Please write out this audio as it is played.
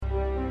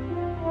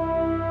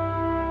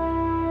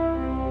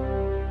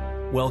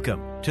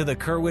Welcome to the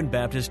Kerwin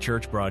Baptist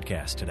Church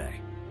broadcast today.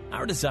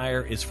 Our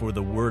desire is for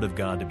the Word of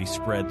God to be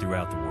spread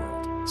throughout the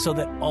world so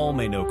that all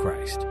may know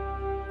Christ.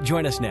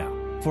 Join us now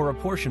for a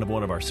portion of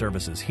one of our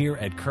services here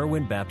at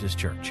Kerwin Baptist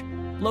Church,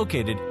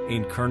 located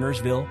in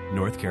Kernersville,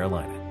 North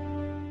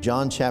Carolina.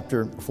 John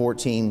chapter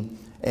 14,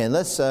 and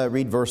let's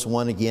read verse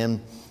 1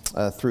 again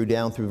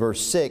down through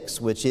verse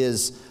 6, which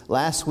is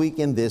last week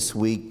and this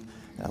week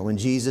when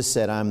Jesus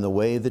said, "I'm the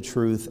way, the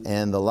truth,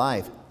 and the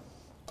life."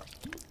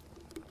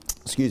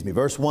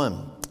 Verse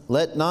 1.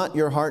 Let not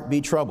your heart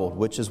be troubled,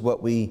 which is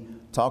what we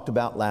talked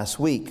about last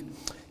week.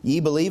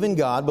 Ye believe in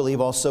God, believe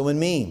also in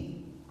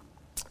me.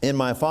 In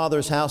my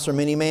Father's house are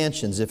many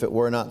mansions. If it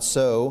were not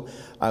so,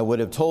 I would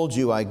have told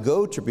you, I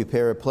go to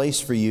prepare a place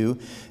for you.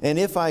 And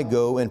if I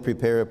go and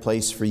prepare a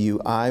place for you,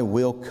 I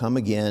will come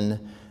again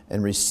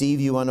and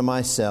receive you unto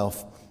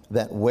myself,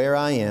 that where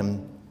I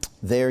am,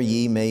 there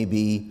ye may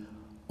be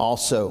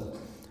also.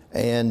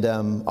 And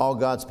all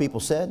God's people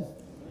said?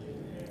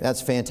 That's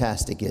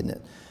fantastic, isn't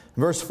it?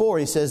 Verse 4,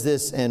 he says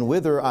this, "And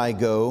whither I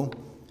go,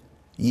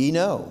 ye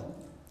know,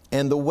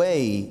 and the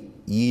way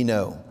ye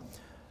know.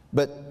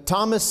 But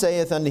Thomas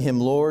saith unto him,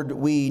 Lord,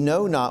 we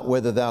know not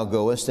whither thou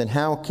goest, and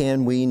how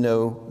can we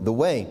know the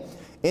way?"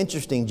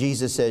 Interesting,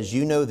 Jesus says,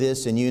 you know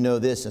this and you know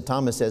this, and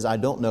Thomas says, I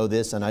don't know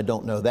this and I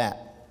don't know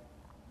that.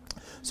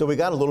 So we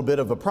got a little bit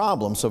of a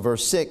problem. So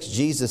verse 6,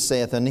 Jesus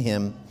saith unto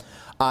him,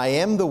 I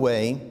am the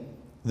way,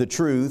 the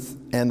truth,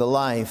 and the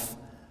life.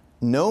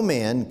 No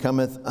man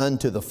cometh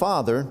unto the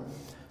Father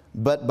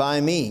but by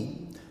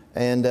me.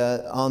 And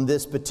on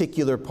this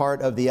particular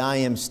part of the I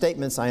am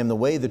statements, I am the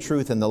way, the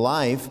truth, and the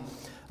life.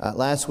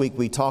 Last week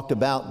we talked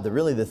about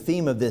the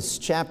theme of this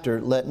chapter.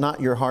 Let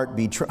not your heart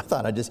be I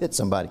thought I just hit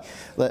somebody.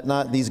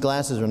 These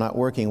glasses are not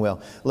working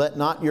well. Let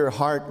not your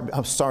heart,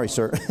 I'm sorry,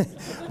 sir.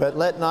 But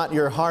let not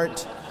your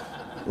heart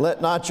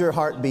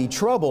be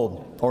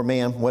troubled, or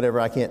ma'am, whatever,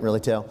 I can't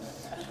really tell.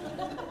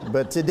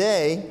 But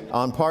today,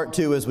 on part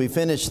 2, as we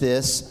finish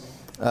this,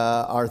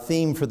 our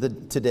theme for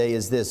today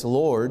is this: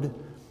 Lord,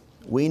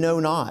 we know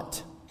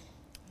not.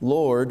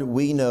 Lord,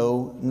 we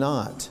know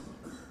not.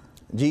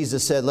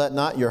 Jesus said, let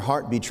not your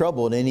heart be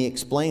troubled, and he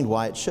explained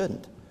why it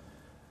shouldn't.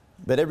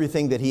 But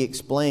everything that he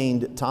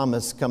explained,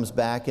 Thomas comes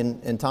back,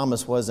 and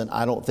Thomas wasn't,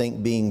 I don't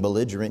think, being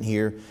belligerent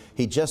here.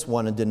 He just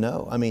wanted to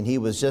know. I mean, he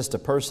was just a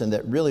person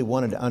that really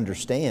wanted to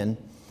understand.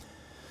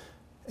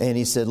 And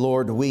he said,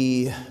 Lord,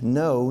 we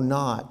know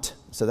not.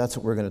 So that's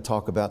what we're going to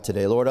talk about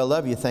today. Lord, I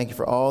love you. Thank you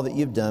for all that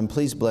you've done.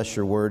 Please bless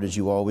your word as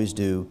you always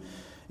do.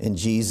 In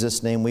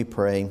Jesus' name we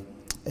pray.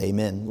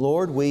 Amen.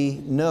 Lord,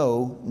 we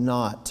know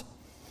not.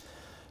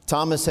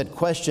 Thomas had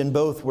questioned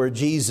both where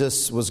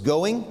Jesus was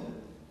going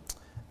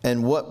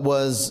and what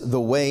was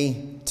the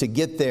way to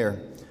get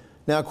there.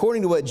 Now,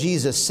 according to what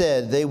Jesus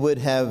said, they would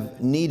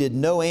have needed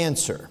no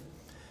answer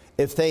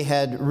if they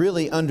had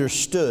really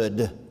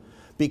understood,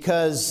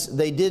 because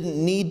they didn't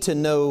need to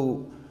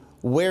know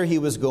where he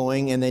was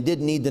going, and they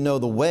didn't need to know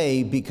the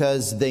way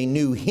because they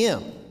knew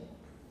him.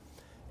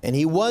 And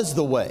he was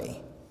the way.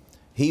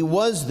 He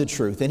was the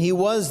truth, and he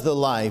was the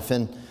life,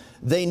 and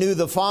they knew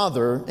the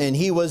Father, and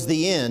he was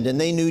the end, and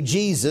they knew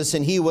Jesus,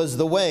 and he was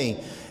the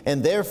way.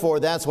 And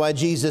therefore, that's why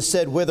Jesus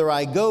said, whither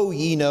I go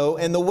ye know,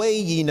 and the way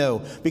ye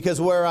know.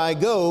 Because where I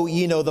go,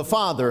 ye know the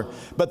Father,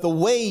 but the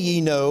way ye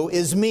know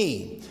is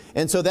me.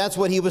 And so that's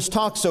what he was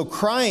talking. So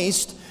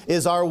Christ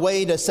is our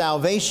way to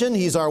salvation.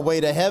 He's our way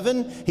to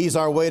heaven. He's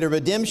our way to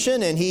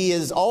redemption. And he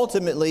is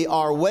ultimately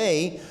our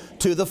way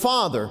to the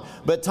Father.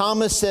 But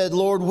Thomas said,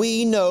 Lord,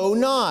 we know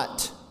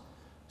not.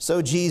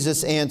 So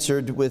Jesus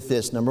answered with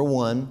this. Number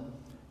 1,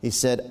 he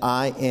said,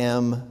 I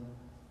am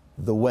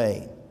the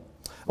way.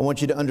 I want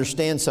you to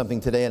understand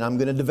something today, and I'm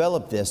going to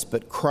develop this,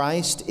 but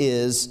Christ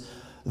is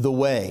the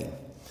way.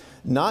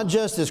 Not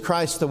just is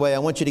Christ the way, I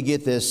want you to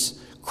get this.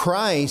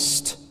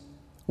 Christ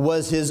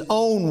was his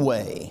own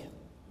way.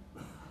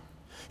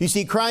 You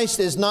see, Christ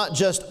is not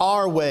just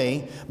our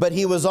way, but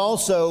he was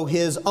also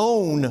his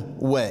own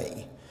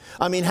way.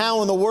 I mean,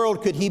 how in the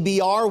world could he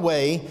be our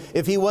way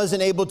if he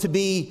wasn't able to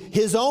be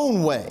his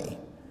own way?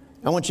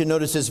 I want you to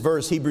notice this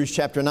verse, Hebrews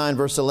chapter 9,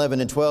 verse 11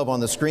 and 12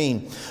 on the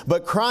screen.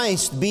 But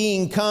Christ,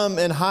 being come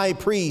and high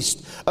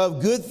priest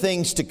of good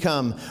things to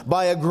come,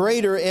 by a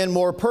greater and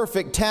more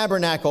perfect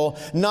tabernacle,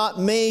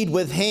 not made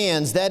with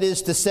hands, that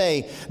is to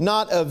say,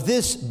 not of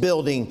this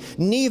building,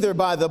 neither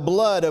by the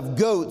blood of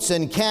goats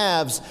and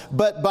calves,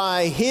 but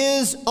by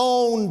his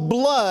own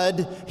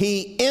blood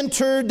he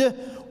entered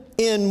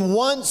in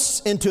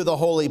once into the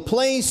holy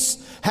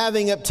place,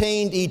 having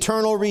obtained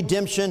eternal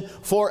redemption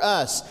for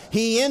us.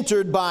 He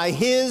entered by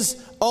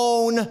his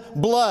own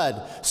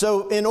blood.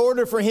 So in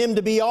order for him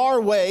to be our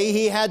way,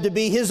 he had to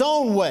be his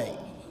own way.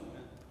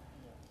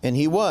 And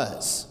he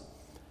was.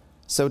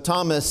 So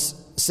Thomas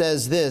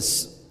says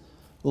this,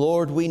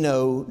 Lord, we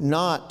know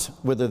not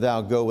whither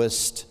thou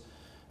goest,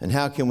 and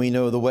how can we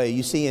know the way?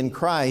 You see, in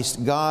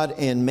Christ, God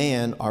and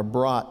man are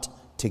brought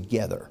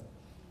together.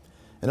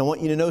 And I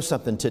want you to know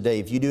something today.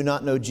 If you do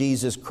not know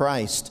Jesus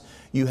Christ,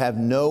 you have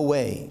no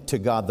way to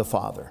God the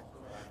Father.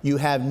 You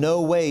have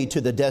no way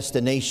to the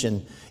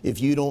destination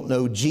if you don't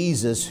know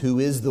Jesus, who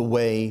is the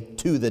way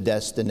to the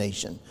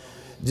destination.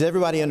 Does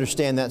everybody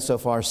understand that so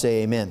far?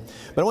 Say amen.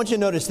 But I want you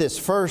to notice this.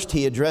 First,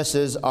 he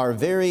addresses our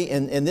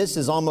and this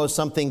is almost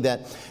something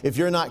that if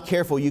you're not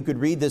careful, you could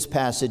read this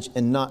passage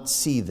and not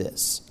see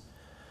this.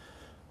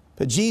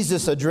 But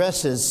Jesus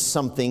addresses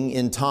something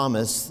in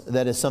Thomas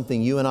that is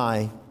something you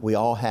and we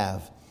all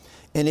have.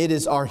 And it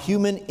is our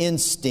human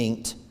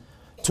instinct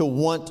to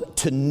want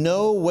to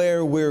know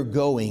where we're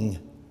going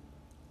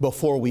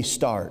before we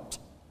start.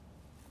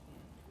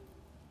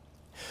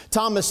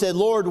 Thomas said,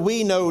 Lord,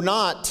 we know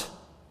not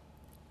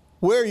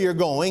where you're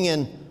going,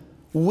 and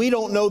we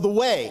don't know the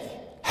way.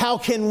 How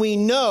can we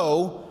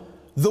know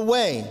the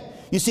way?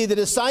 You see, the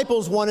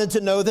disciples wanted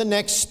to know the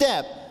next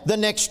step, the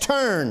next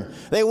turn.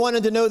 They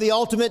wanted to know the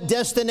ultimate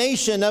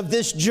destination of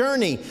this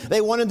journey.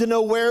 They wanted to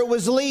know where it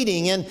was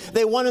leading, and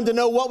they wanted to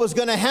know what was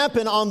going to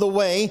happen on the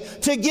way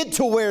to get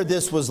to where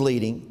this was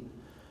leading.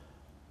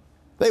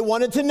 They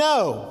wanted to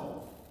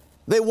know.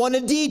 They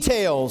wanted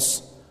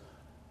details.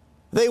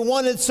 They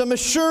wanted some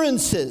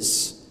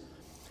assurances.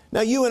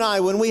 Now, you and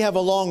I, when we have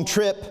a long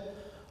trip,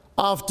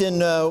 often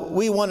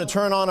we want to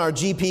turn on our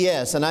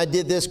GPS, and I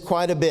did this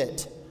quite a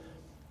bit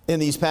in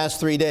these past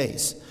 3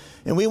 days.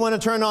 And we want to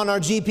turn on our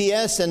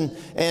GPS,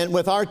 and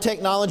with our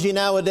technology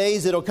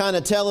nowadays, it'll kind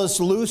of tell us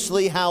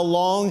loosely how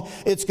long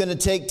it's going to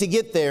take to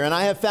get there. And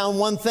I have found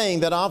one thing,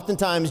 that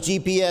oftentimes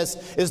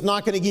GPS is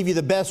not going to give you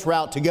the best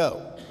route to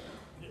go.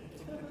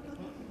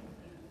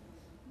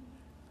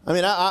 I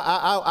mean,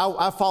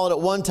 I followed it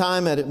one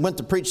time and went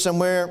to preach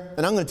somewhere,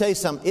 and I'm going to tell you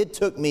something. It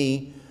took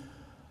me,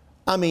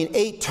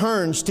 8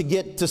 turns to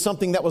get to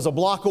something that was a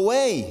block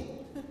away.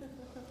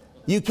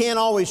 You can't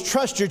always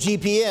trust your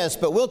GPS,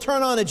 but we'll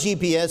turn on a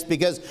GPS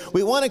because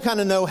we want to kind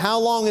of know how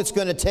long it's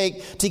going to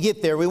take to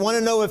get there. We want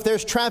to know if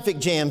there's traffic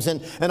jams.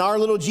 And our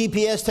little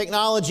GPS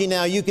technology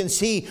now, you can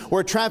see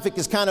where traffic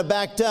is kind of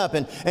backed up.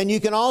 And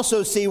you can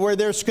also see where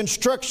there's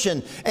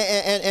construction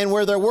and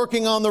where they're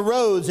working on the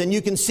roads. And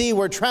you can see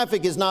where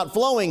traffic is not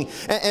flowing.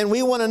 And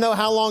we want to know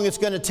how long it's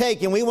going to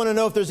take. And we want to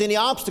know if there's any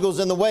obstacles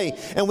in the way.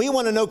 And we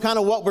want to know kind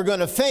of what we're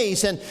going to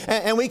face.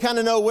 And we kind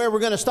of know where we're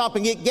going to stop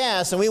and get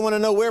gas. And we want to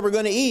know where we're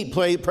going to eat.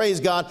 Praise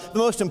God, the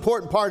most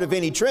important part of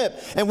any trip.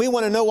 And we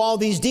want to know all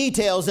these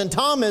details. And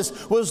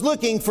Thomas was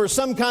looking for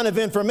some kind of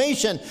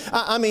information.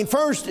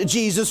 First,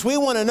 Jesus, we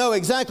want to know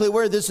exactly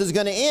where this is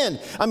going to end.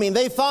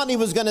 They thought he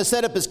was going to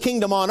set up his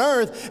kingdom on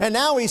earth, and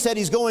now he said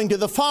he's going to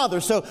the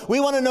Father. So we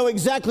want to know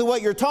exactly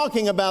what you're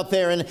talking about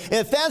there. And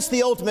if that's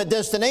the ultimate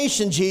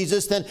destination,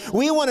 Jesus, then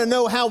we want to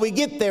know how we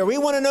get there. We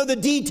want to know the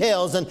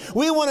details, and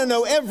we want to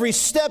know every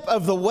step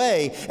of the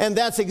way. And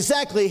that's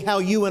exactly how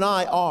you and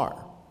I are.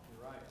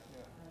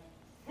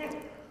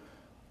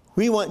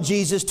 We want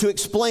Jesus to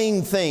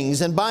explain things.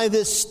 And by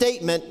this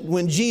statement,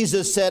 when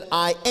Jesus said,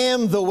 I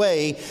am the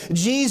way,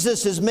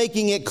 Jesus is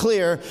making it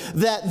clear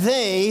that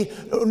they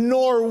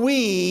nor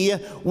we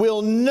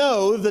will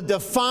know the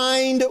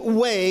defined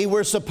way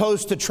we're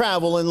supposed to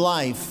travel in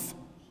life.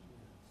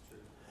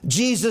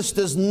 Jesus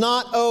does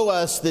not owe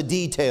us the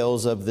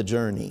details of the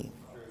journey.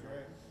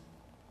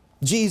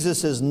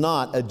 Jesus is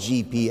not a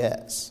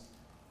GPS.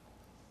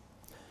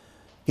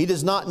 He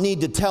does not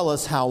need to tell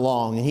us how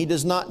long, and He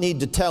does not need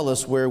to tell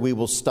us where we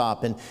will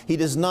stop, and He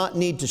does not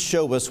need to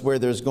show us where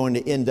there's going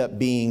to end up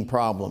being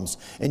problems.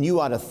 And you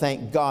ought to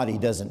thank God He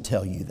doesn't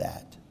tell you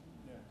that.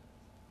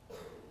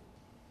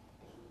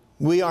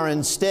 We are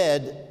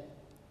instead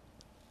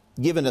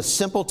given a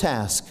simple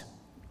task,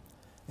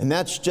 and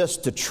that's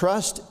just to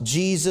trust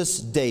Jesus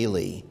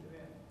daily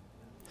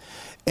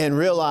and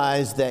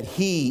realize that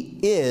He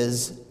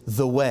is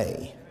the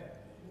way.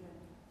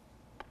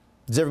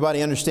 Does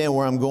everybody understand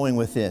where I'm going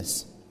with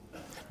this?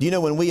 Do you know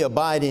when we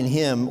abide in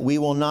Him, we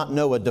will not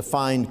know a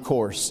defined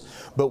course,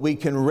 but we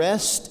can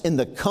rest in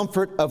the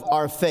comfort of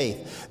our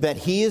faith that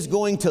He is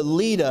going to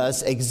lead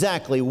us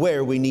exactly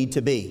where we need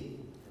to be.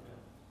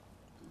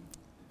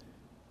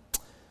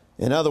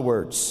 In other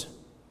words,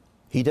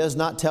 He does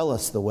not tell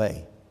us the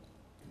way.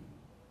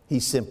 He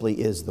simply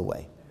is the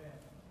way.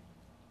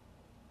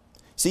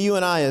 See, you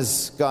and I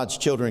as God's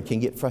children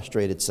can get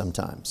frustrated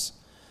sometimes.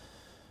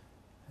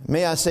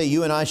 May I say,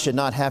 you and I should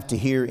not have to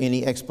hear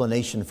any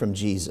explanation from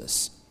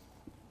Jesus.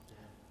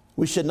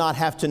 We should not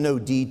have to know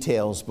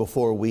details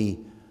before we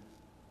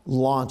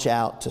launch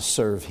out to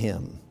serve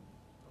Him.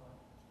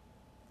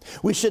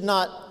 We should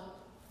not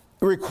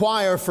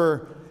require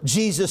for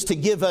Jesus to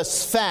give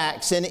us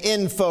facts and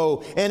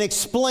info and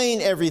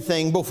explain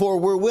everything before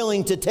we're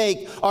willing to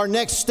take our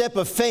next step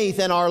of faith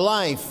in our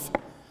life.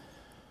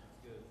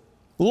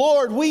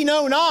 Lord, we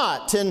know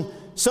not. And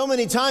so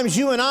many times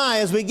you and I,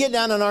 as we get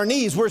down on our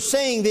knees, we're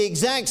saying the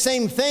exact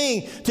same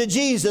thing to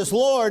Jesus.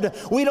 Lord,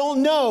 we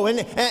don't know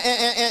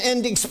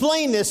and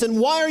explain this. And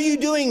why are you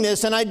doing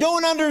this? And I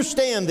don't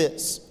understand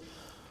this.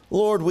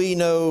 Lord, we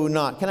know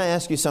not. Can I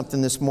ask you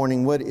something this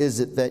morning? What is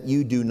it that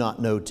you do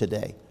not know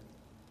today?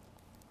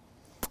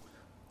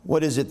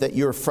 What is it that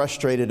you're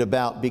frustrated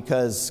about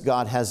because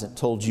God hasn't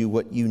told you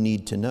what you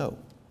need to know?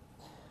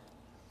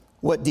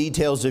 What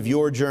details of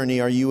your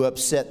journey are you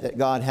upset that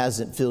God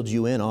hasn't filled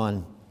you in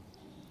on?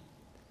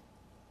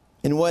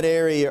 In what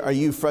area are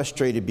you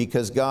frustrated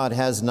because God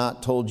has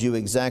not told you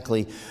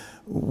exactly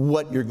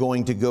what you're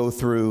going to go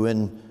through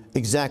and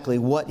exactly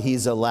what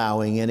He's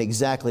allowing and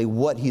exactly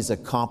what He's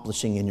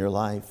accomplishing in your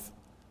life?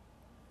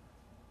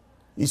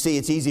 You see,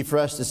 it's easy for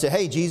us to say,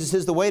 hey, Jesus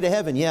is the way to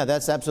heaven. Yeah,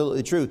 that's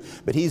absolutely true.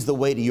 But He's the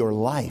way to your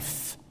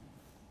life.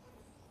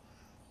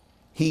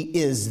 He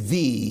is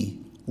the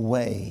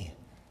way.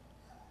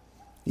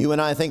 You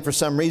and I think for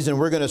some reason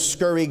we're going to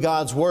scurry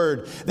God's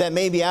Word, that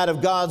maybe out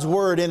of God's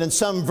Word and in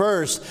some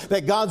verse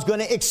that God's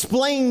going to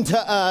explain to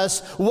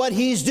us what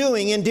He's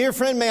doing. And dear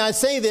friend, may I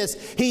say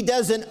this, He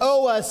doesn't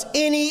owe us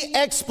any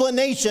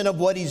explanation of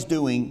what He's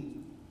doing.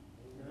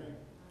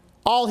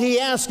 All He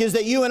asks is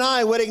that you and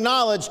I would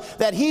acknowledge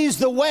that He's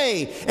the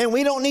way, and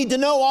we don't need to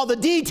know all the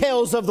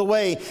details of the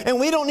way, and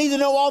we don't need to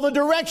know all the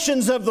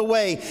directions of the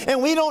way,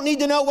 and we don't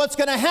need to know what's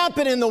going to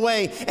happen in the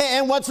way,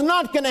 and what's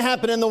not going to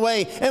happen in the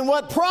way, and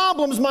what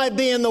problems might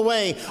be in the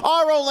way.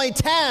 Our only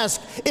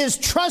task is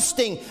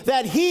trusting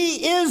that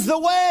He is the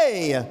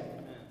way.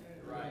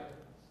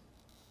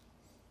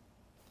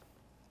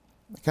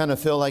 I kind of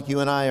feel like you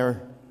and I are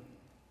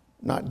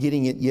not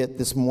getting it yet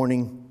this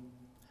morning.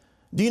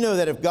 Do you know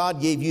that if God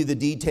gave you the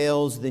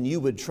details, then you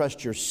would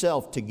trust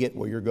yourself to get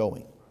where you're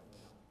going?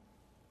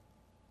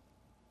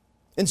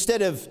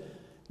 Instead of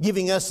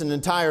giving us an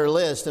entire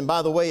list, and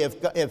by the way,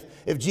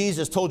 if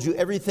Jesus told you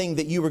everything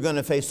that you were going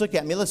to face, look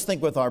at me, let's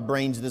think with our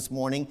brains this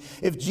morning.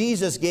 If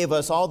Jesus gave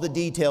us all the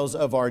details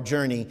of our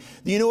journey,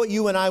 do you know what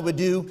you and I would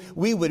do?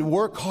 We would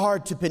work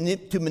hard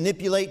to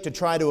manipulate, to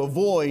try to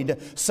avoid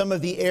some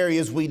of the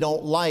areas we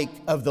don't like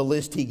of the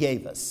list He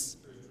gave us.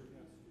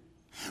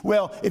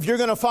 Well, if you're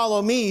going to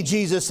follow me,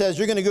 Jesus says,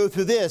 you're going to go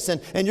through this,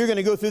 and you're going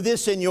to go through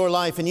this in your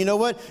life. And you know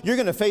what? You're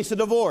going to face a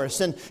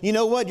divorce. And you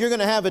know what? You're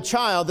going to have a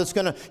child that's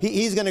going to,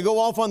 he's going to go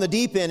off on the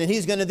deep end, and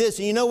he's going to this.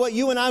 And you know what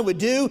you and I would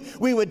do?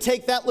 We would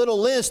take that little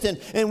list,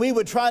 and we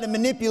would try to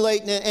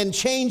manipulate and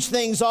change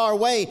things our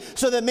way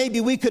so that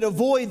maybe we could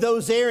avoid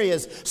those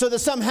areas, so that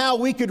somehow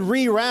we could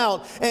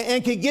reroute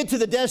and could get to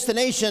the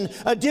destination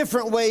a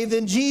different way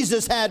than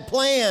Jesus had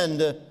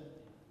planned.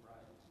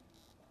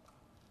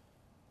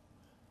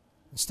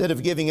 Instead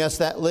of giving us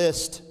that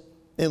list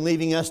and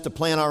leaving us to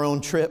plan our own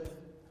trip.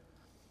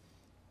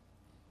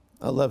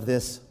 I love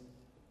this.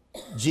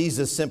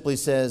 Jesus simply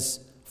says,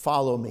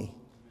 follow me,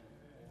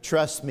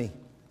 trust me,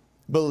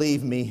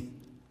 believe me,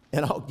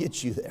 and I'll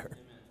get you there.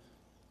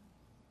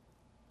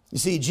 You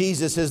see,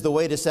 Jesus is the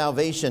way to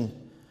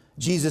salvation.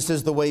 Jesus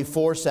is the way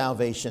for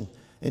salvation.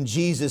 And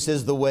Jesus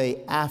is the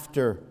way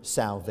after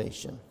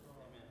salvation.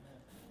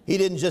 He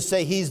didn't just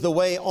say He's the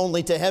way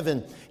only to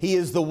heaven. He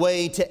is the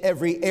way to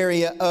every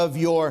area of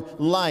your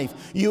life.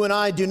 You and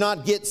I do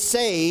not get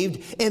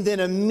saved and then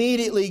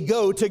immediately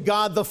go to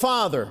God the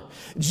Father.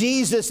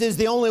 Jesus is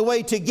the only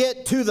way to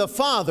get to the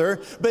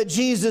Father, but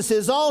Jesus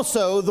is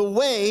also the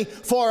way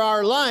for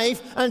our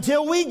life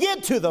until we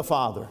get to the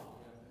Father.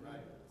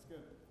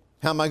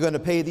 How am I going to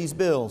pay these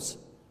bills?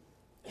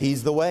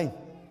 He's the way.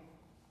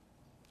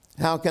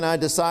 How can I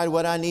decide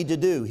what I need to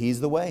do?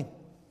 He's the way.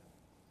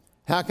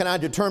 How can I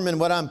determine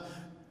what I'm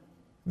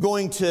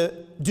going to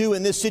do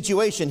in this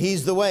situation?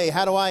 He's the way.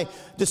 How do I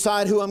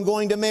decide who I'm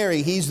going to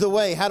marry? He's the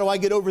way. How do I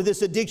get over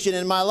this addiction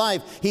in my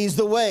life? He's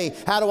the way.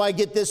 How do I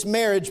get this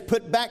marriage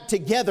put back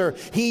together?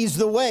 He's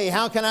the way.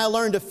 How can I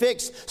learn to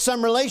fix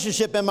some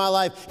relationship in my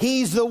life?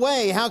 He's the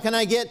way. How can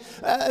I get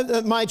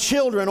my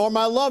children or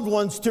my loved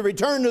ones to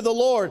return to the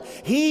Lord?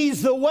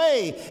 He's the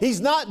way.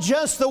 He's not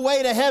just the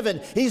way to heaven.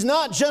 He's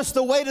not just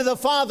the way to the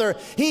Father.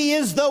 He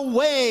is the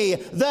way,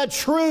 the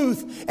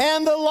truth,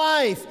 and the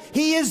life.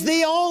 He is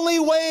the only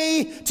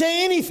way to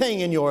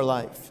anything in your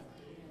life.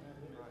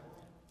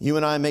 You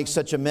and I make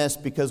such a mess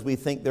because we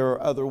think there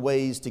are other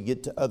ways to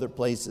get to other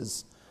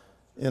places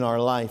in our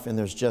life, and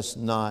there's just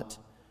not.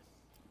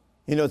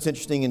 You know, it's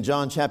interesting in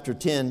John chapter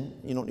 10,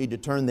 you don't need to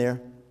turn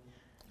there.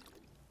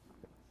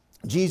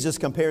 Jesus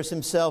compares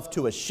Himself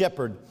to a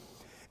shepherd,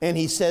 and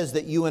He says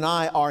that you and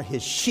I are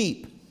His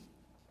sheep.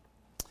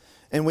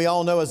 And we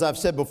all know, as I've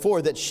said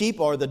before, that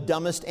sheep are the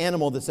dumbest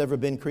animal that's ever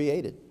been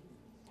created.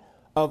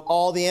 Of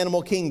all the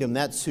animal kingdom,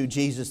 that's who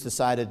Jesus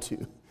decided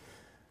to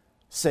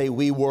say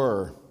we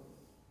were.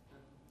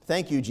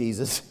 Thank you,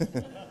 Jesus.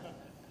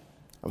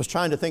 I was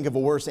trying to think of a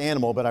worse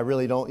animal, but I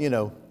really don't,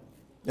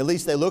 at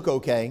least they look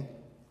okay.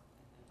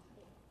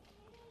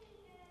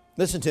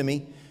 Listen to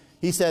me.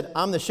 He said,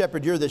 I'm the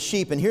shepherd, you're the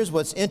sheep. And here's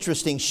what's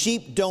interesting.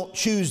 Sheep don't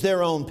choose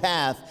their own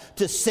path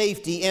to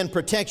safety and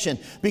protection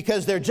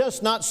because they're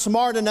just not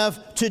smart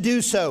enough to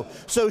do so.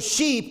 So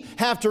sheep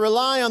have to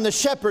rely on the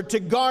shepherd to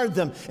guard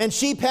them. And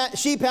sheep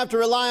have to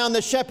rely on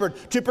the shepherd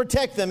to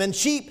protect them. And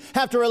sheep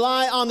have to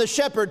rely on the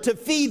shepherd to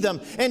feed them.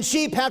 And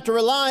sheep have to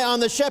rely on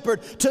the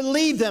shepherd to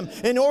lead them.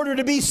 In order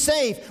to be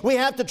safe, we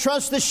have to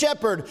trust the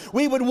shepherd.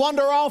 We would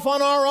wander off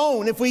on our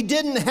own if we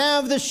didn't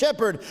have the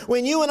shepherd.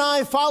 When you and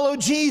I follow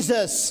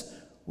Jesus,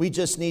 we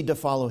just need to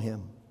follow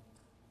Him.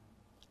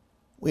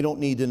 We don't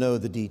need to know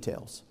the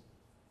details.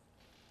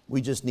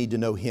 We just need to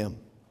know Him.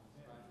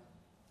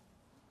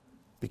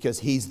 Because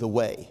He's the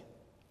way.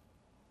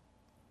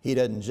 He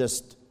doesn't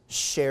just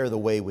share the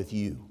way with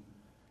you.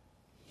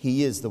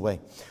 He is the way.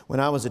 When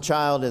I was a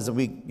child, as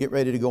we get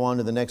ready to go on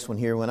to the next one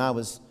here, when I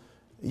was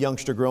a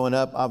youngster growing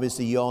up,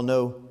 obviously you all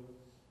know,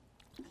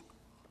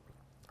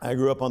 I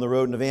grew up on the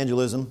road in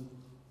evangelism.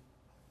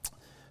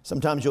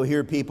 Sometimes you'll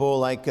hear people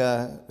like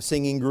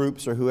singing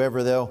groups or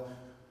whoever, they'll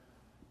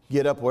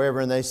get up wherever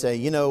and they say,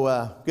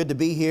 good to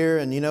be here.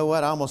 And you know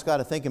what? I almost got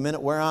to think a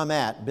minute where I'm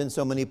at. Been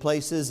so many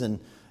places and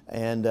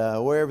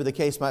wherever the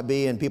case might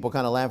be. And people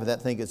kind of laugh at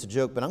that, think it's a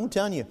joke. But I'm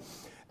telling you,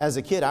 as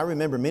a kid, I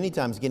remember many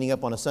times getting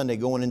up on a Sunday,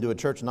 going into a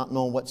church, not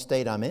knowing what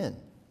state I'm in.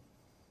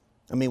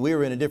 I mean, we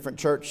were in a different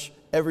church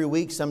every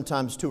week,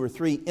 sometimes 2 or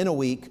 3 in a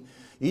week.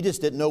 You just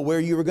didn't know where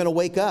you were going to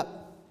wake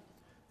up.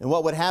 And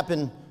what would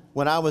happen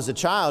when I was a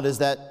child is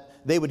that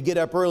they would get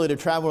up early to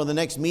travel to the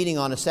next meeting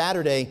on a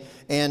Saturday,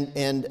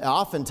 and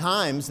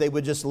oftentimes they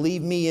would just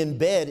leave me in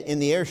bed in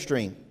the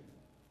Airstream.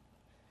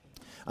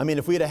 I mean,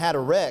 if we'd have had a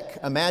wreck,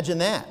 imagine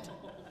that.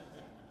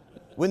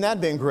 Wouldn't that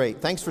have been great?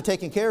 Thanks for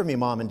taking care of me,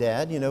 Mom and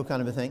Dad,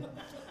 kind of a thing.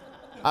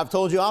 I've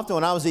told you often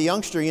when I was a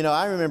youngster,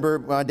 I remember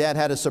my dad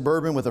had a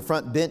Suburban with a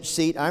front bench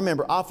seat. I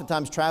remember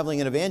oftentimes traveling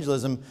in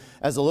evangelism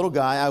as a little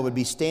guy, I would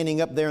be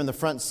standing up there in the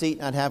front seat.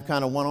 And I'd have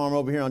kind of one arm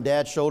over here on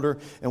Dad's shoulder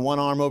and one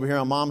arm over here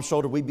on Mom's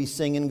shoulder. We'd be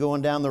singing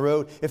going down the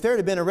road. If there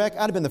had been a wreck,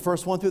 I'd have been the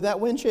first one through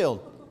that windshield.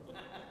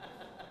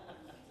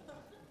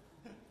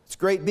 It's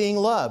great being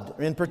loved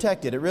and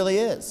protected. It really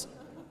is.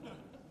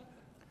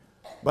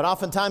 But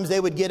oftentimes they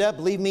would get up,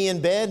 leave me in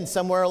bed, and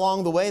somewhere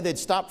along the way they'd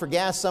stop for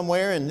gas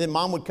somewhere, and then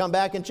Mom would come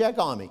back and check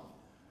on me.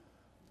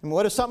 And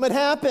what if something had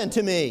happened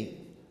to me?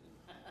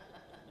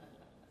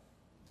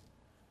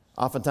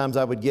 Oftentimes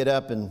I would get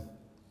up and,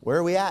 where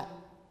are we at?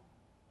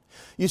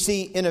 You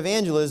see, in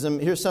evangelism,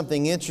 here's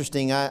something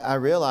interesting. I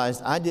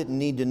realized I didn't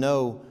need to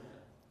know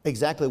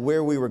exactly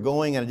where we were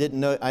going, and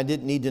I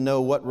didn't need to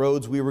know what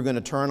roads we were going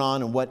to turn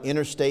on and what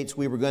interstates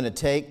we were going to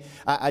take.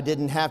 I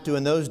didn't have to,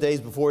 in those days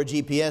before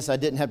GPS, I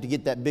didn't have to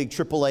get that big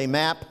AAA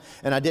map,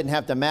 and I didn't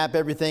have to map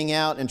everything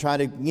out and try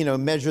to,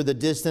 measure the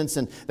distance,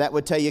 and that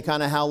would tell you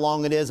kind of how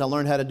long it is. I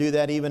learned how to do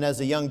that even as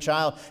a young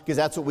child, because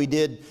that's what we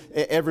did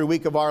every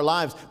week of our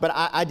lives. But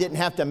I didn't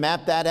have to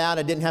map that out.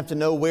 I didn't have to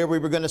know where we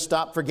were going to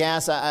stop for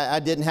gas.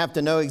 I didn't have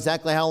to know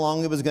exactly how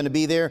long it was going to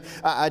be there.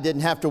 I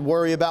didn't have to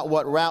worry about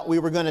what route we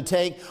were going to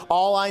take.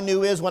 All I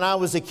knew is when I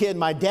was a kid,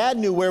 my dad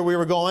knew where we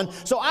were going,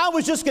 so I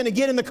was just going to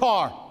get in the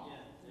car.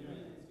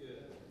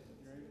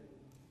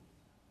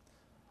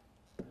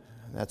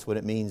 That's what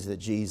it means that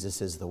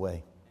Jesus is the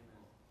way.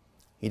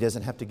 He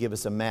doesn't have to give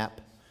us a map.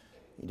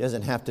 He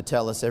doesn't have to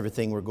tell us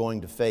everything we're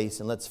going to face.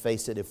 And let's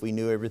face it, if we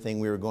knew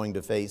everything we were going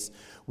to face,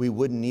 we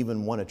wouldn't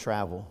even want to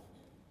travel.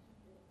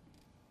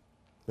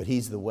 But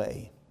He's the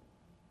way.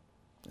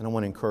 And I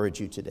want to encourage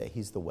you today.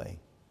 He's the way.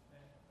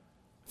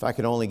 If I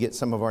could only get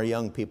some of our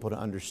young people to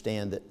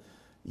understand that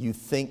you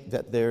think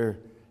that there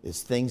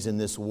is things in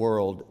this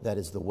world that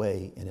is the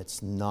way, and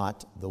it's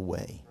not the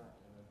way.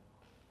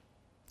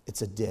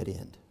 It's a dead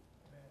end.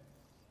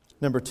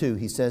 Number 2,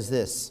 he says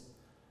this.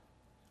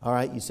 All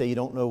right, you say you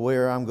don't know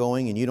where I'm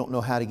going and you don't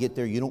know how to get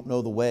there. You don't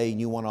know the way and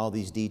you want all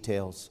these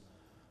details.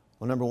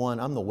 Well, number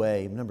 1, I'm the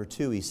way. Number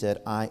 2, he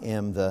said, I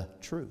am the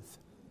truth.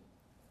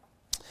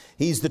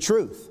 He's the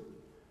truth.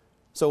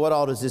 So what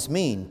all does this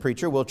mean,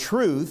 preacher? Well,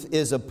 truth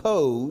is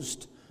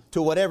opposed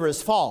to whatever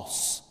is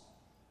false.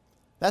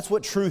 That's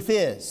what truth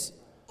is.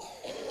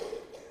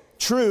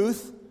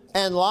 Truth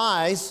and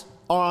lies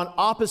are on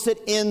opposite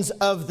ends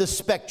of the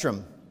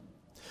spectrum.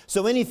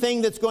 So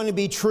anything that's going to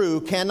be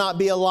true cannot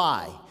be a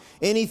lie.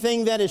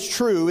 Anything that is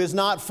true is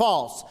not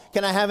false.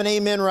 Can I have an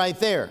amen right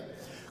there?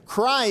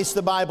 Christ,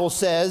 the Bible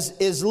says,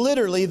 is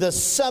literally the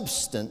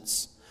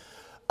substance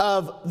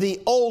of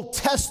the Old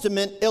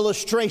Testament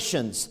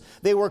illustrations.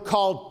 They were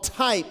called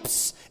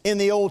types in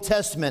the Old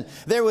Testament.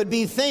 There would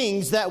be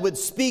things that would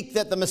speak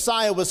that the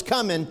Messiah was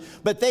coming,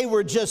 but they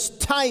were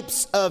just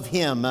types of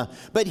Him.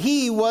 But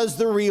He was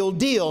the real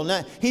deal.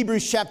 Now,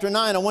 Hebrews chapter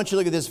 9, I want you to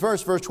look at this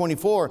verse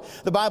 24.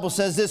 The Bible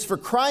says this, for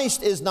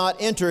Christ is not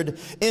entered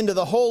into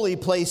the holy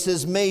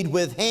places made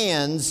with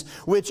hands,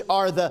 which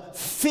are the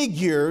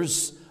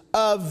figures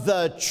of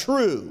the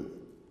true.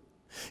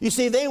 You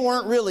see, they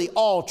weren't really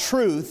all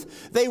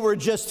truth. They were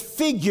just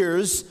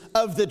figures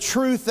of the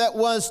truth that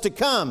was to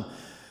come.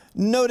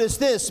 Notice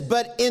this,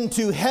 but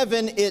into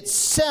heaven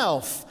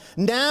itself,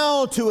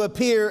 now to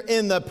appear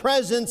in the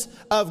presence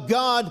of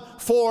God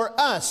for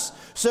us.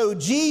 So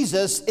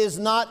Jesus is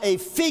not a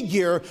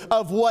figure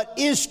of what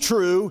is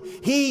true.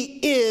 He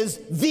is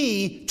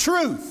the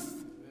truth.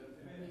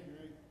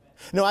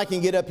 No, I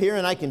can get up here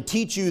and I can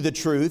teach you the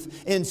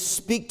truth and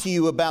speak to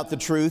you about the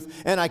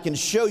truth and I can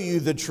show you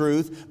the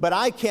truth, but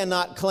I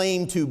cannot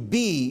claim to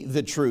be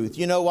the truth.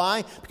 You know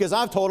why? Because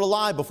I've told a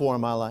lie before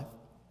in my life.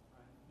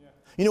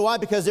 You know why?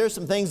 Because there's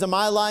some things in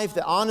my life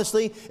that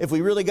honestly, if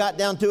we really got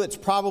down to it, it's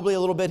probably a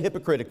little bit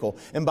hypocritical.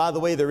 And by the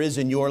way, there is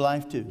in your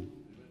life too.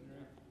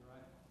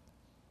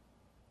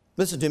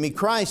 Listen to me.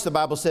 Christ, the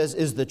Bible says,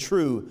 is the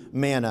true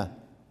manna.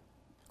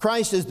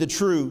 Christ is the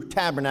true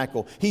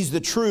tabernacle. He's the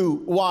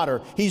true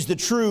water. He's the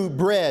true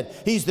bread.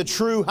 He's the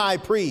true high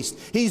priest.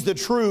 He's the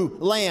true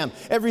lamb.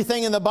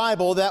 Everything in the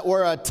Bible that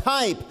were a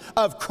type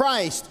of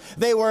Christ,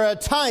 they were a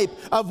type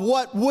of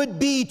what would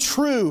be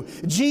true.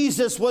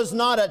 Jesus was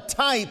not a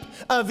type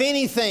of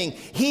anything.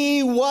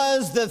 He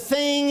was the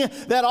thing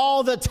that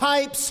all the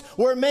types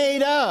were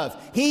made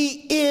of.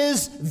 He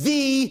is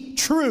the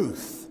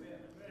truth.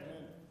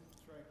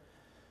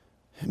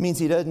 It means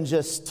He doesn't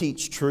just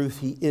teach truth,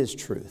 He is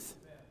truth.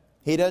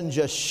 He doesn't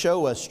just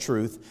show us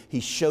truth, He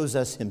shows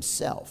us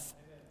Himself.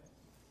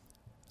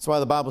 That's why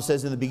the Bible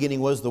says in the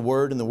beginning was the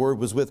Word, and the Word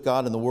was with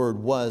God, and the Word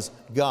was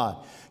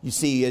God. You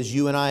see, as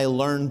you and I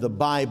learn the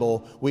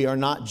Bible, we are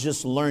not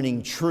just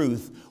learning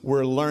truth,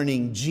 we're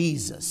learning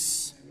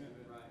Jesus.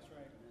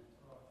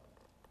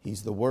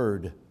 He's the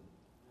Word.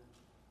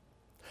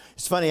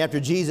 It's funny, after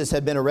Jesus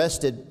had been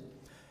arrested,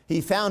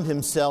 He found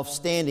Himself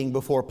standing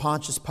before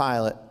Pontius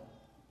Pilate.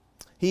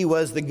 He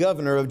was the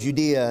governor of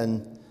Judea,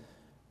 and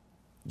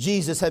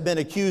Jesus had been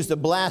accused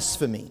of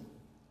blasphemy.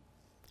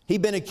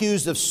 He'd been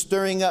accused of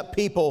stirring up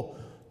people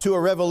to a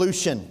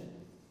revolution.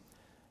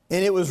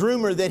 And it was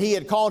rumored that he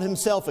had called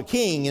himself a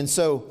king. And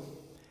so,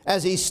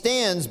 as he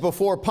stands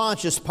before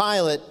Pontius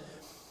Pilate,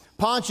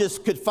 Pontius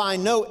could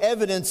find no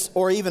evidence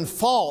or even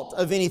fault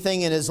of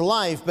anything in his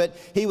life, but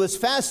he was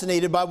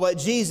fascinated by what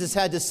Jesus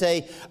had to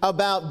say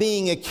about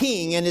being a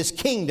king and His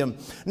kingdom.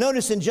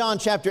 Notice in John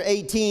chapter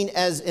 18,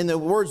 as in the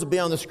words will be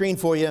on the screen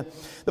for you,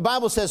 the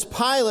Bible says,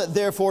 Pilate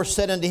therefore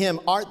said unto him,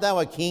 Art thou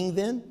a king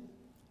then?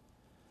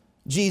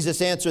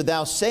 Jesus answered,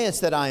 Thou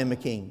sayest that I am a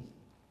king.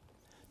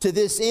 To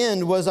this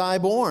end was I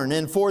born,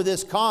 and for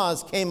this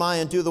cause came I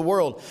into the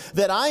world,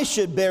 that I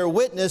should bear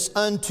witness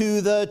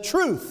unto the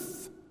truth.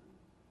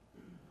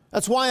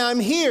 That's why I'm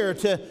here,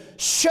 to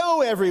show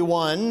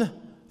everyone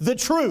the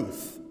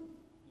truth.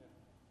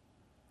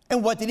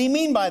 And what did He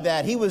mean by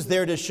that? He was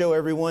there to show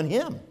everyone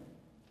Him.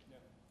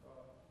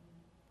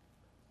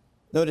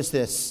 Notice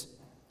this.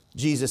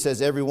 Jesus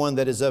says, Everyone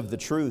that is of the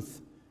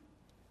truth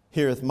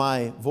heareth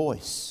my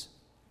voice.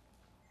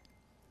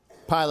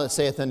 Pilate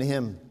saith unto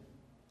Him,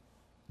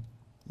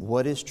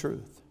 What is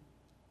truth?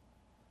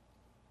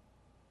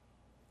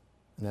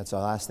 And that's the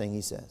last thing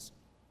He says.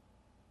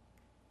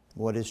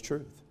 What is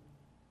truth?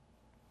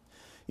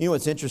 You know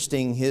what's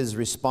interesting? His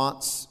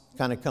response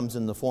kind of comes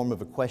in the form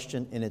of a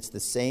question, and it's the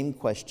same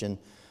question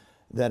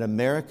that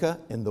America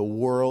and the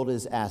world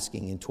is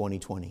asking in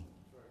 2020.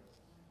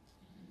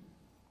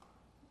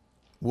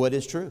 What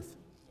is truth?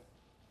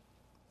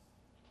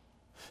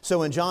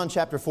 So in John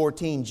chapter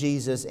 14,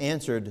 Jesus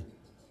answered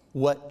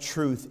what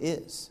truth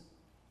is.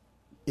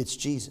 It's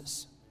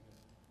Jesus.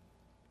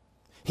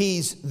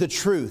 He's the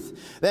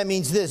truth. That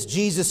means this: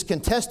 Jesus can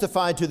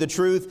testify to the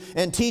truth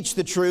and teach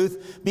the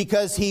truth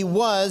because He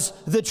was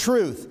the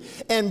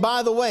truth. And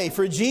by the way,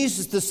 for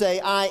Jesus to say,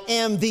 I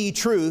am the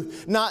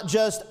truth, not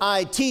just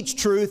I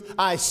teach truth,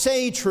 I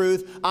say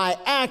truth, I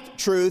act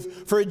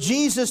truth. For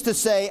Jesus to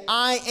say,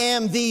 I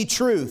am the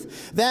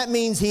truth, that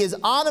means He is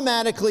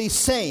automatically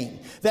saying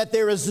that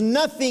there is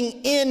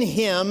nothing in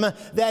Him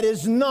that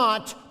is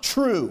not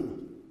true.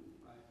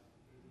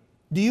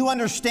 Do you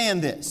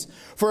understand this?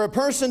 For a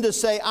person to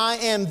say, I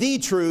am the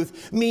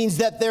truth, means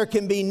that there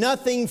can be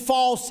nothing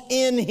false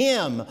in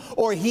Him,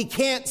 or He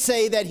can't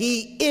say that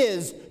He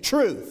is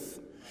truth.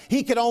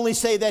 He could only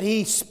say that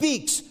He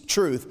speaks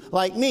truth,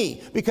 like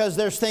me, because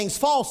there's things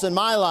false in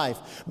my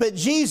life. But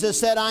Jesus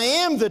said, I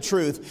am the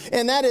truth.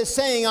 And that is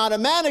saying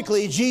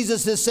automatically,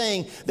 Jesus is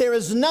saying, there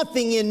is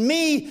nothing in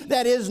me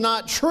that is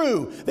not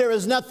true. There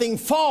is nothing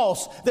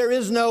false. There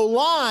is no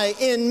lie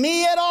in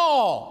me at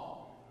all.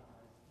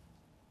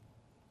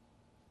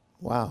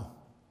 Wow.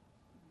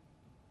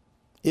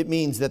 It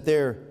means that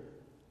there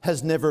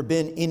has never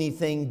been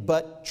anything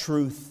but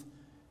truth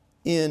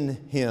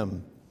in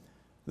Him.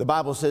 The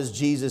Bible says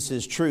Jesus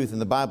is truth,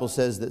 and the Bible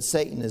says that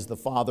Satan is the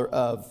father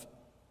of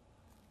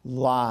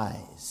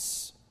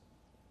lies.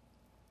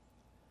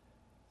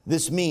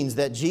 This means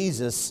that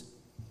Jesus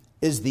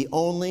is the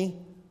only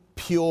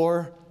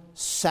pure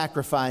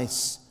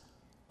sacrifice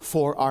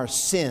for our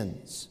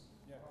sins.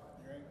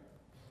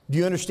 Do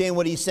you understand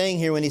what He's saying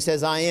here when He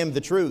says, I am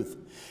the truth?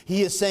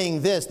 He is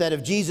saying this, that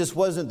if Jesus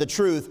wasn't the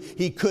truth,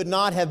 He could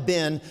not have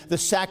been the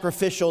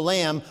sacrificial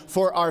lamb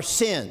for our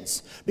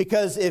sins.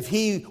 Because if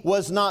He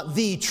was not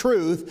the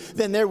truth,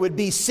 then there would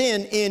be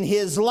sin in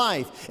His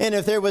life. And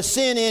if there was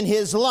sin in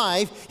His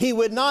life, He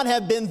would not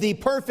have been the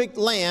perfect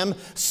lamb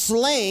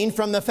slain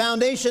from the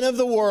foundation of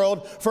the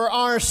world for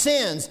our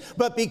sins.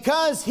 But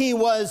because He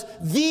was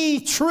the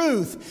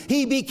truth,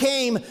 He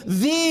became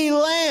the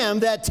lamb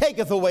that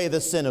taketh away the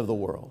sin of the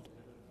world.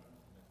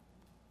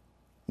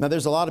 Now,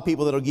 there's a lot of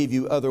people that will give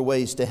you other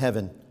ways to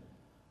heaven.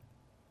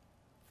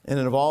 And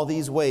of all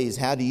these ways,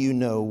 how do you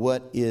know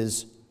what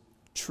is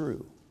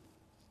true?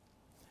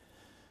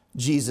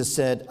 Jesus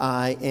said,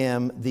 I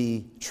am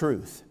the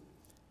truth.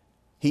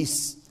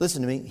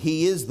 Listen to me,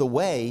 He is the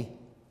way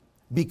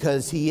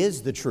because He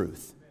is the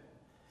truth.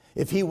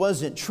 If He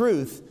wasn't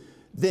truth,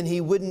 then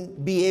He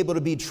wouldn't be able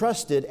to be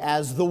trusted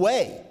as the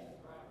way.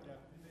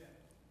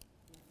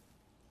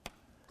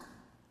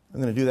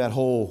 I'm going to do that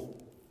whole...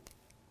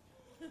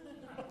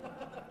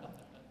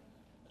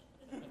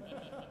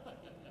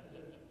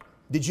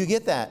 Did you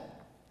get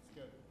that?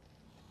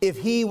 If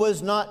he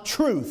was not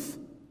truth,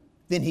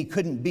 then he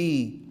couldn't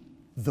be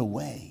the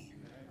way.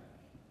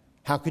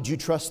 How could you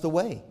trust the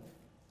way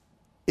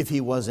if he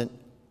wasn't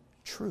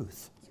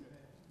truth?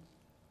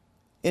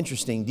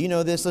 Interesting. Do you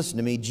know this? Listen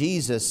to me.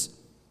 Jesus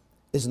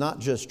is not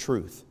just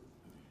truth.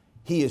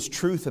 He is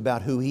truth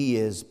about who he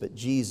is, but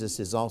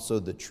Jesus is also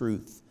the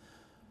truth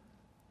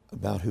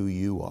about who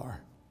you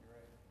are.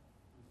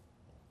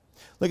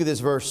 Look at this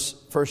verse,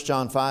 1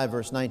 John 5,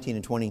 verse 19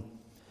 and 20.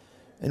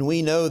 And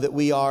we know that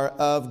we are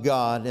of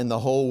God, and the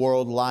whole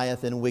world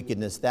lieth in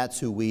wickedness. That's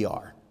who we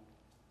are.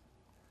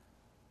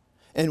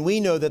 And we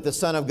know that the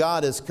Son of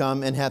God is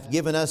come and hath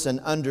given us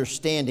an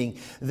understanding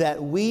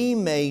that we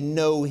may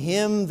know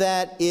him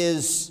that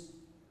is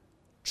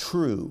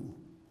true.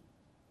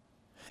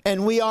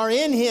 And we are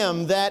in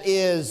him that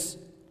is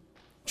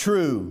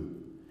true,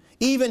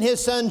 even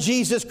his Son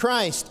Jesus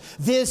Christ.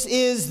 This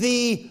is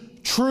the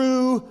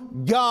true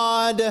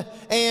God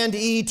and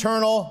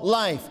eternal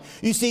life.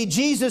 You see,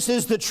 Jesus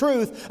is the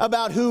truth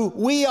about who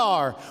we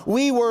are.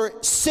 We were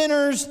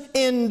sinners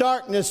in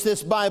darkness,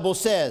 this Bible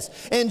says.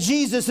 And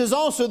Jesus is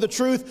also the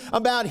truth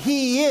about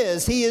He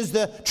is. He is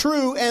the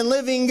true and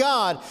living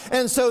God.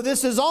 And so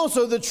this is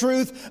also the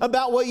truth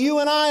about what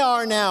you and I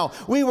are now.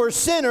 We were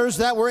sinners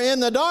that were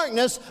in the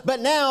darkness, but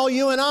now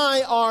you and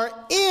I are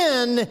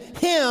in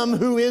Him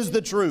who is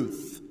the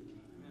truth.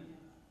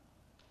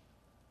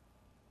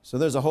 So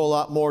there's a whole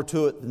lot more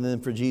to it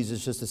than for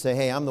Jesus just to say,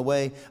 hey, I'm the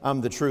way,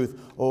 I'm the truth.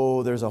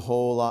 Oh, there's a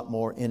whole lot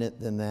more in it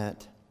than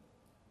that.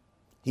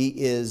 He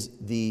is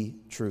the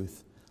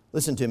truth.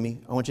 Listen to me.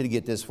 I want you to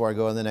get this before I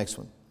go on the next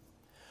one.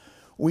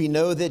 We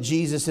know that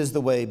Jesus is the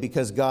way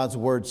because God's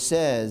Word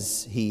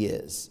says He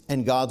is,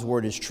 and God's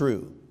Word is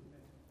true.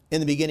 In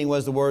the beginning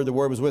was the Word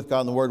was with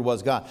God, and the Word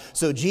was God.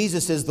 So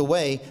Jesus is the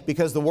way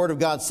because the Word of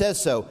God says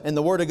so, and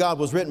the Word of God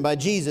was written by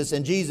Jesus,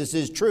 and Jesus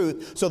is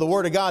truth, so the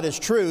Word of God is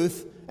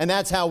truth. And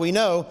that's how we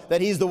know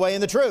that He's the way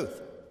and the truth.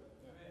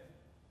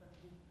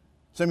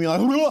 Some of you are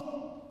like,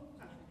 whoa.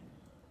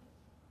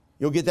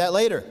 You'll get that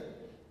later.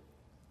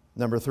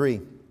 Number 3,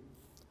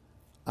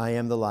 I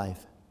am the life.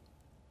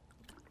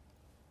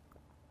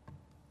 I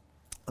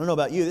don't know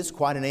about you, this is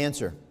quite an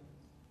answer.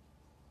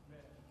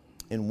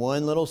 In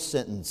one little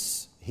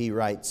sentence, he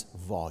writes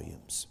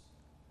volumes.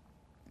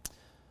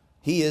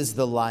 He is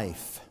the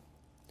life.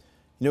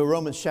 You know,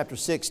 Romans chapter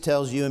 6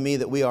 tells you and me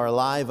that we are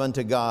alive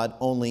unto God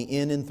only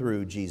in and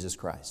through Jesus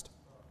Christ.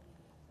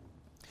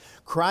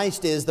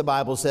 Christ is, the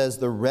Bible says,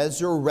 the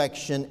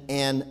resurrection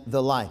and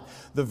the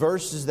life. The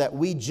verses that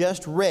we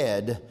just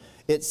read,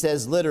 it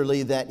says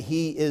literally that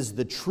He is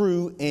the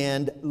true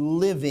and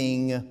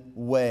living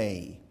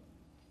way.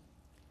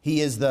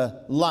 He is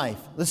the life.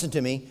 Listen to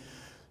me.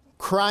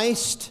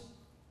 Christ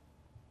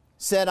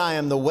said, I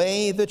am the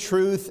way, the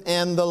truth,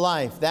 and the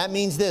life. That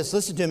means this.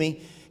 Listen to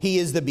me. He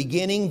is the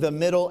beginning, the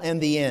middle, and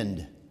the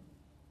end.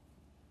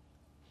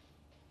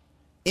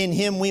 In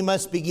Him we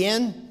must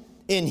begin,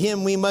 in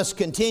Him we must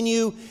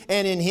continue,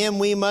 and in Him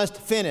we must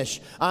finish.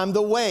 I'm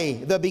the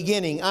way, the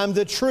beginning. I'm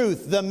the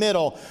truth, the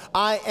middle.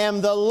 I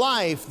am the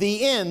life,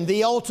 the end,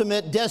 the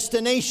ultimate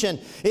destination.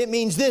 It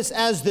means this,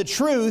 as the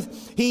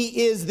truth,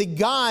 He is the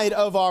guide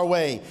of our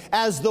way.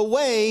 As the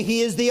way,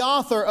 He is the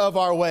author of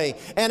our way.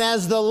 And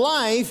as the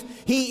life,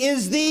 He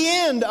is the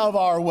end of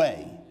our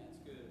way.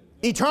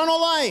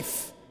 Eternal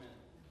life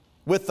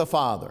with the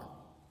Father.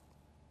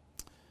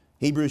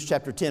 Hebrews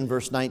chapter 10,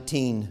 verse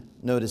 19.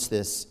 Notice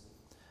this.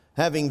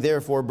 Having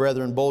therefore,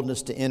 brethren,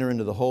 boldness to enter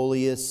into the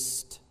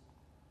holiest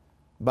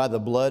by the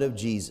blood of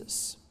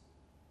Jesus,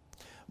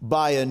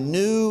 by a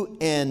new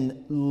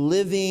and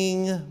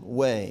living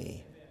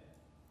way,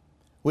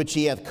 which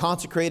He hath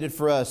consecrated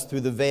for us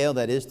through the veil,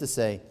 that is to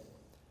say,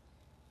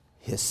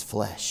 His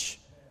flesh.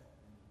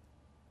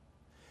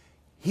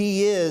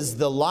 He is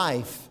the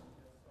life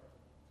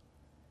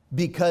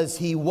because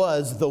He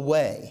was the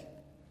way.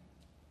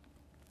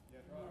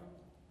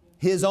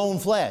 His own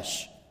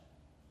flesh.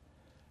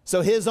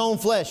 So His own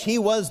flesh, He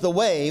was the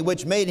way,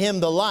 which made Him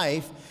the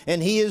life,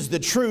 and He is the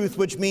truth,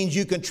 which means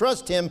you can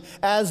trust Him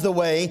as the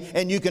way,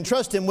 and you can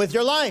trust Him with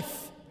your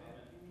life.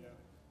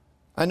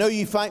 I know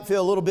you might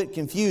feel a little bit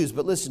confused,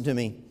 but listen to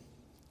me.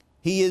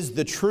 He is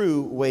the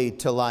true way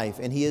to life,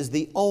 and He is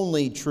the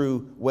only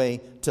true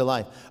way to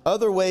life.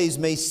 Other ways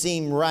may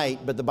seem right,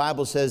 but the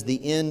Bible says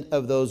the end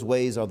of those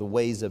ways are the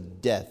ways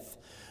of death.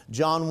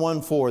 John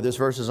 1:4, this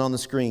verse is on the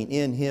screen.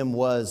 In Him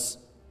was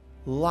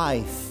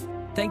life.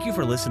 Thank you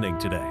for listening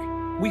today.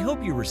 We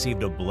hope you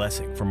received a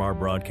blessing from our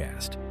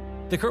broadcast.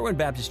 The Kerwin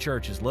Baptist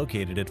Church is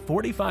located at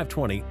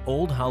 4520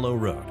 Old Hollow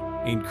Road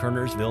in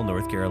Kernersville,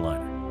 North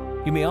Carolina.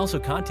 You may also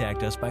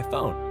contact us by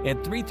phone at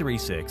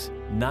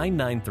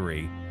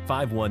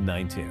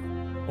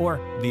 336-993-5192 or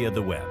via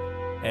the web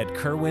at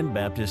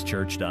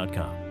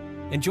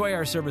kerwinbaptistchurch.com. Enjoy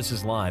our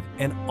services live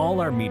and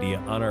all our media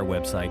on our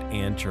website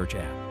and church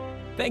app.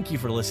 Thank you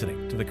for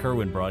listening to the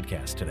Kerwin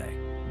broadcast today.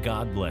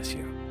 God bless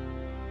you.